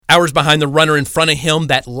Hours behind the runner in front of him,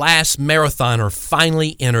 that last marathoner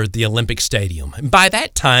finally entered the Olympic Stadium. And by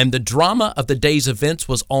that time, the drama of the day's events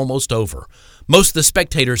was almost over. Most of the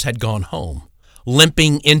spectators had gone home.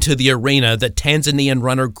 Limping into the arena, the Tanzanian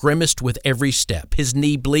runner grimaced with every step, his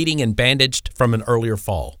knee bleeding and bandaged from an earlier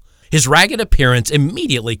fall. His ragged appearance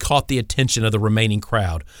immediately caught the attention of the remaining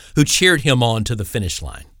crowd, who cheered him on to the finish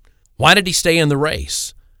line. Why did he stay in the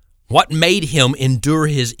race? What made him endure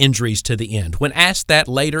his injuries to the end? When asked that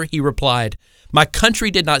later, he replied, "My country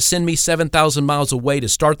did not send me 7,000 miles away to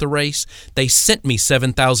start the race. They sent me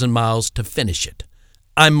 7,000 miles to finish it."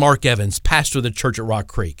 I'm Mark Evans, pastor of the church at Rock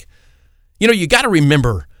Creek. You got to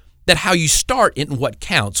remember that how you start isn't what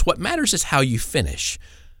counts. What matters is how you finish.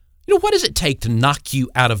 What does it take to knock you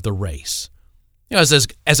out of the race?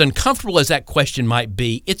 As uncomfortable as that question might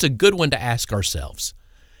be, it's a good one to ask ourselves.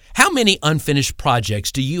 How many unfinished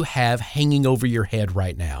projects do you have hanging over your head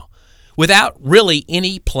right now without really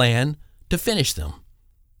any plan to finish them?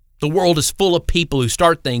 The world is full of people who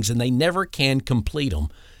start things and they never can complete them.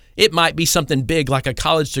 It might be something big like a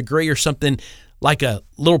college degree or something like a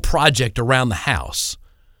little project around the house.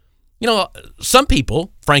 Some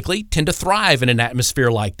people, frankly, tend to thrive in an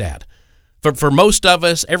atmosphere like that. For most of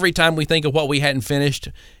us, every time we think of what we hadn't finished,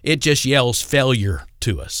 it just yells failure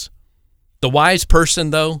to us. The wise person,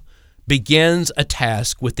 though, begins a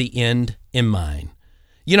task with the end in mind.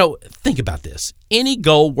 Think about this. Any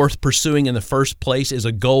goal worth pursuing in the first place is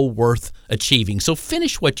a goal worth achieving. So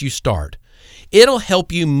finish what you start. It'll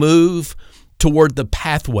help you move toward the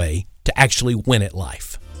pathway to actually win at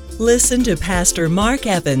life. Listen to Pastor Mark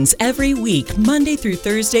Evans every week, Monday through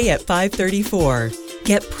Thursday at 5:34.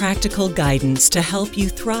 Get practical guidance to help you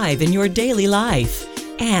thrive in your daily life.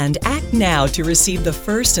 And act now to receive the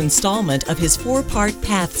first installment of his 4-part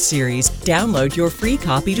Path series. Download your free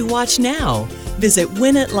copy to watch now. Visit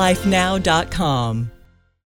winitlifenow.com.